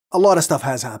a lot of stuff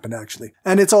has happened actually.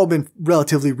 And it's all been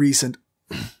relatively recent.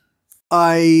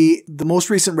 The most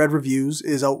recent Read Reviews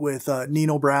is out with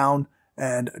Nino Brown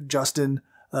and Justin.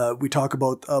 We talk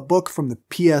about a book from the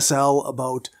PSL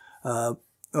about,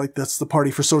 that's the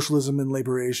Party for Socialism and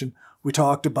Liberation. We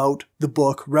talked about the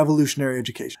book Revolutionary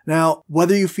Education. Now,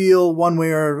 whether you feel one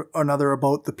way or another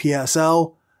about the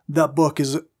PSL, that book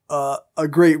is a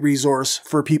great resource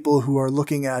for people who are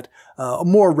looking at a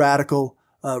more radical,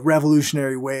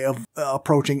 revolutionary way of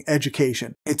approaching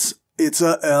education.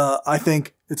 I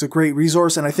think it's a great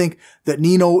resource, and I think that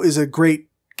Nino is a great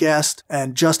guest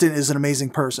and Justin is an amazing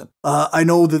person. I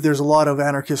know that there's a lot of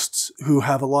anarchists who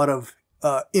have a lot of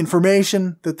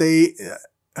information that they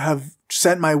have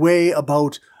sent my way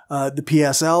about the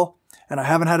PSL, and I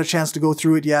haven't had a chance to go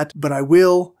through it yet, but I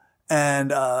will.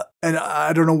 And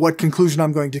I don't know what conclusion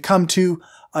I'm going to come to.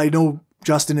 I know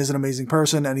Justin is an amazing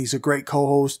person and he's a great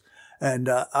co-host, and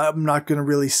I'm not going to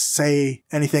really say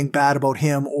anything bad about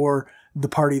him or the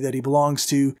party that he belongs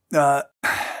to.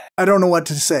 I don't know what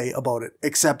to say about it,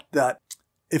 except that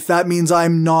if that means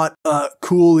I'm not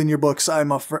cool in your books,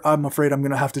 I'm afraid I'm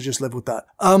going to have to just live with that.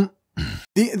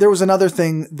 There was another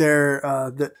thing there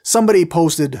that somebody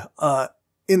posted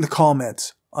in the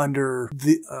comments under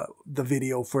the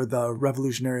video for the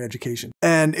Revolutionary Education.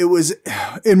 And it was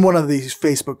in one of these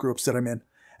Facebook groups that I'm in.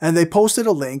 And they posted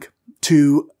a link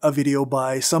to a video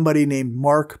by somebody named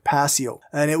Mark Passio.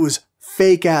 And it was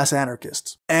fake ass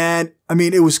anarchists. And I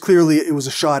mean, it was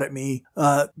a shot at me,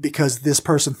 because this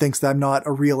person thinks that I'm not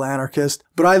a real anarchist.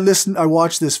 But I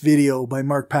watched this video by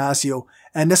Mark Passio,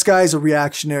 and this guy's a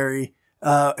reactionary.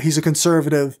 He's a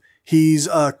conservative. He's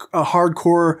a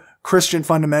hardcore Christian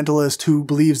fundamentalist who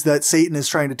believes that Satan is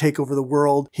trying to take over the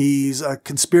world. He's a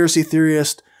conspiracy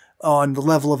theorist on the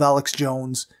level of Alex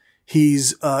Jones.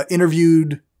 He's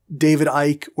interviewed David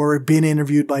Icke, or been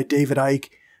interviewed by David Icke,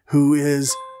 who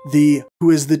is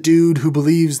the dude who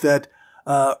believes that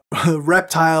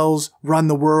reptiles run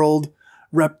the world,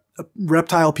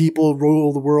 reptile people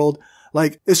rule the world.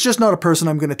 Like, it's just not a person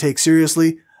I'm going to take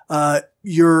seriously.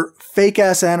 Your fake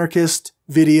ass anarchist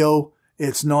video,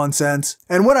 it's nonsense.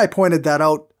 And when I pointed that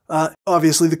out,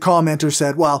 obviously the commenter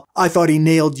said, well, I thought he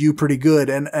nailed you pretty good.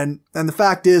 And the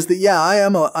fact is that, yeah, I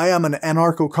am an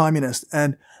anarcho-communist,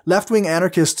 and left-wing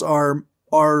anarchists are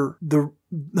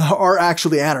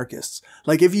actually anarchists.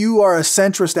 Like, if you are a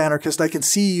centrist anarchist, I can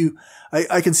see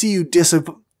you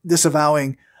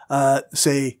disavowing,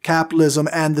 say, capitalism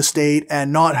and the state,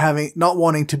 and not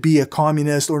wanting to be a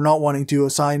communist, or not wanting to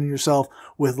assign yourself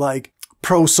with like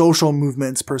pro-social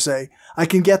movements per se. I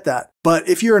can get that. But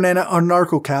if you're an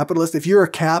anarcho-capitalist, if you're a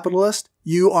capitalist,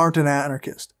 you aren't an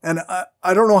anarchist. And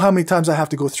I don't know how many times I have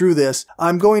to go through this.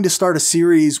 I'm going to start a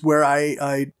series where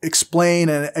I explain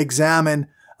and examine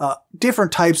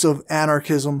different types of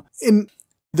anarchism in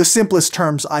the simplest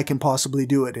terms I can possibly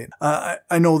do it in.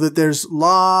 I know that there's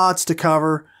lots to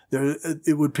cover.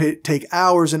 It would take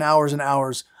hours and hours and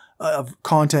hours of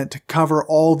content to cover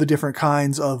all the different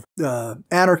kinds of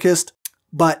anarchist.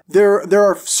 But there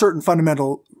are certain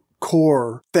fundamental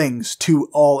core things to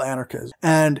all anarchism.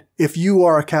 And if you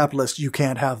are a capitalist, you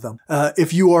can't have them.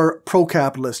 If you are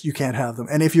pro-capitalist, you can't have them.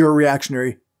 And if you're a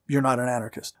reactionary, you're not an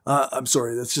anarchist. I'm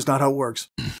sorry, that's just not how it works.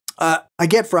 I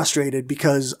get frustrated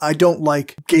because I don't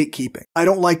like gatekeeping. I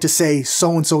don't like to say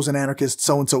so-and-so's an anarchist,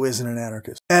 so-and-so isn't an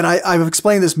anarchist. And I've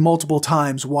explained this multiple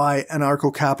times why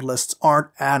anarcho-capitalists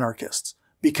aren't anarchists.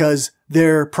 Because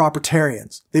they're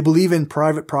proprietarians. They believe in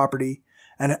private property,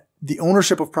 and the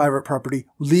ownership of private property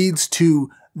leads to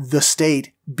the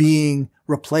state being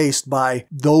replaced by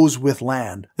those with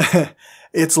land.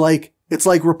 It's like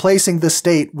replacing the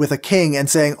state with a king and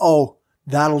saying, oh,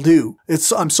 that'll do.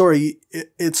 I'm sorry,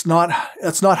 that's not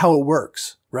how it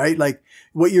works, right? Like,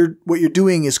 what you're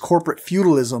doing is corporate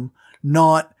feudalism,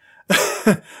 not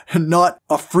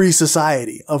a free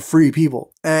society of free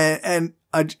people. And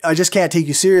I just can't take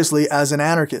you seriously as an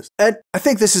anarchist. And I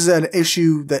think this is an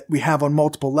issue that we have on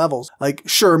multiple levels. Like,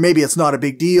 sure, maybe it's not a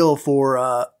big deal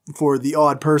for the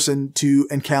odd person to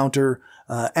encounter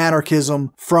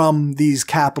anarchism from these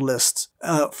capitalists,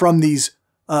 from these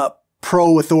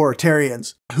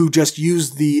pro-authoritarians who just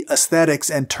use the aesthetics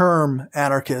and term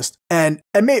anarchist. And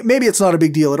maybe it's not a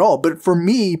big deal at all. But for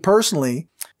me personally,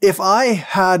 if I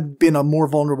had been a more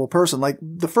vulnerable person, like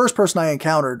the first person I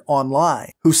encountered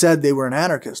online who said they were an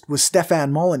anarchist was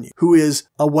Stefan Molyneux, who is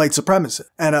a white supremacist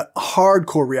and a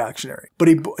hardcore reactionary. But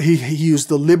he used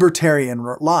the libertarian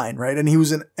line, right? And he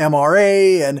was an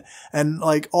MRA and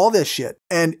like all this shit.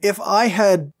 And if I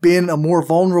had been a more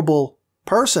vulnerable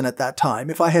person at that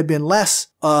time, if I had been less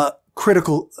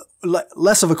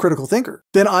less of a critical thinker,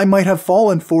 then I might have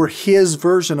fallen for his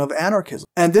version of anarchism.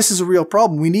 And this is a real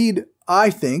problem. We need, I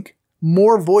think,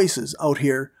 more voices out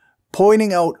here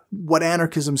pointing out what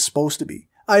anarchism is supposed to be.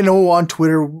 I know on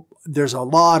Twitter, there's a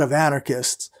lot of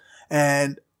anarchists,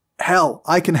 and hell,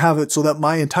 I can have it so that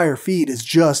my entire feed is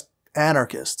just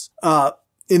anarchists.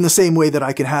 In the same way that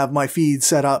I can have my feed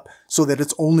set up so that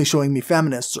it's only showing me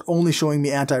feminists or only showing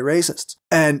me anti-racists,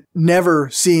 and never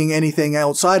seeing anything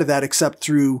outside of that except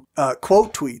through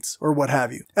quote tweets or what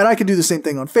have you. And I can do the same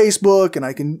thing on Facebook, and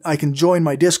I can join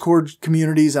my Discord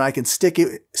communities, and I can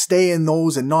stay in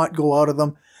those and not go out of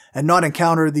them and not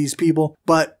encounter these people.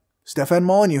 But Stefan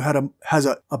Molyneux has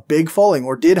a big following,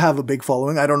 or did have a big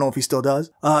following. I don't know if he still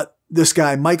does. This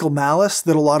guy, Michael Malice,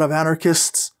 that a lot of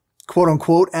anarchists, quote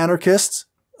unquote anarchists,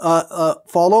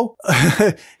 follow.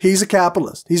 He's a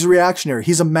capitalist. He's a reactionary.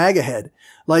 He's a MAGA head.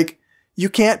 Like, you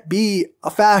can't be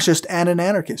a fascist and an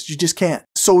anarchist. You just can't.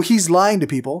 So he's lying to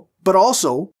people, but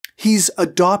also he's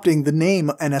adopting the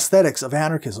name and aesthetics of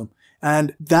anarchism.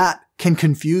 And that can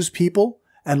confuse people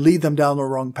and lead them down the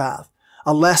wrong path.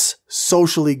 A less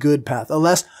socially good path, a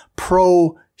less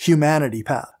pro-humanity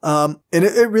path. And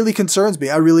it really concerns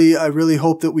me. I really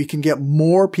hope that we can get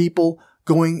more people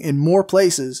going in more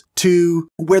places to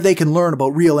where they can learn about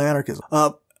real anarchism.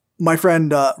 My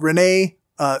friend Renee,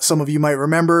 some of you might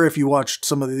remember if you watched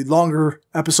some of the longer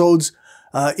episodes,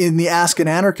 in the Ask an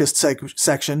Anarchist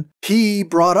section, he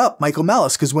brought up Michael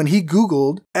Malice, because when he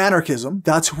Googled anarchism,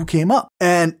 that's who came up.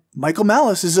 And Michael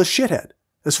Malice is a shithead,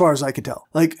 as far as I can tell.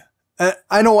 Like,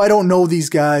 I know I don't know these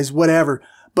guys, whatever,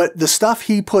 but the stuff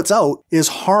he puts out is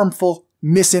harmful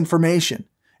misinformation.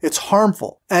 It's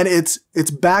harmful, and it's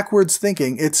backwards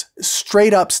thinking. It's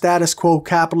straight up status quo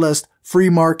capitalist free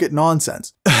market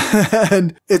nonsense.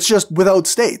 And it's just without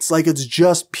states. Like, it's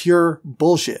just pure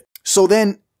bullshit. So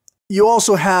then you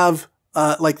also have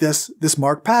like this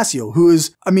Mark Passio, who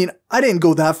is, I mean, I didn't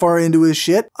go that far into his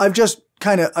shit. I just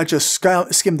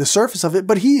skimmed the surface of it,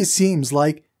 but he seems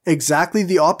like exactly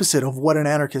the opposite of what an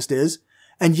anarchist is.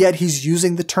 And yet he's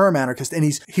using the term anarchist, and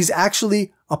he's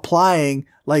actually applying,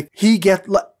 like, he gets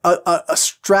a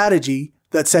strategy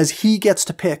that says he gets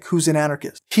to pick who's an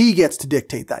anarchist. He gets to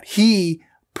dictate that. He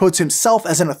puts himself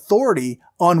as an authority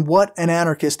on what an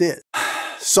anarchist is.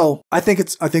 So I think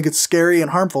it's scary and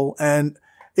harmful. And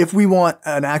if we want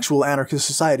an actual anarchist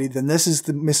society, then this is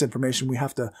the misinformation we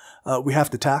have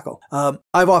to tackle.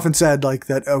 I've often said, like,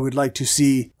 that I would like to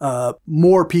see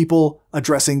more people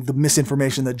addressing the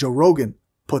misinformation that Joe Rogan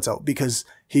puts out, because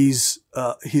he's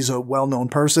a well-known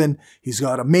person. He's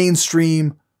got a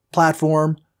mainstream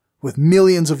platform with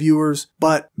millions of viewers,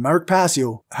 but Mark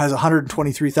Passio has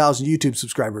 123,000 YouTube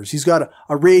subscribers. He's got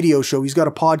a radio show. He's got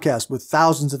a podcast with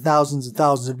thousands and thousands and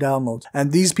thousands of downloads.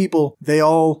 And these people, they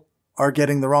all are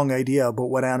getting the wrong idea about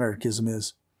what anarchism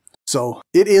is. So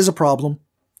it is a problem.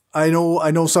 I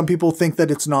know some people think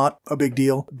that it's not a big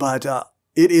deal, but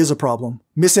it is a problem.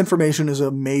 Misinformation is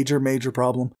a major, major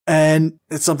problem. And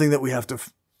it's something that we have to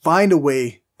find a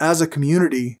way as a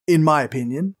community, in my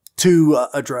opinion, to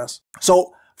address.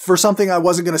 So for something I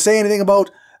wasn't going to say anything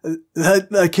about,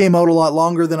 that came out a lot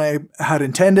longer than I had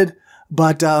intended.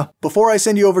 But before I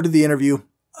send you over to the interview,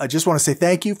 I just want to say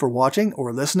thank you for watching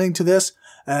or listening to this.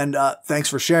 And thanks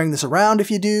for sharing this around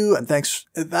if you do. And thanks.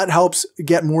 That helps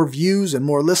get more views and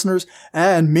more listeners.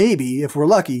 And maybe, if we're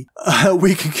lucky,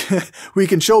 we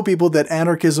can show people that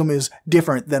anarchism is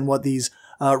different than what these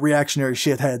reactionary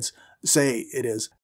shitheads say it is.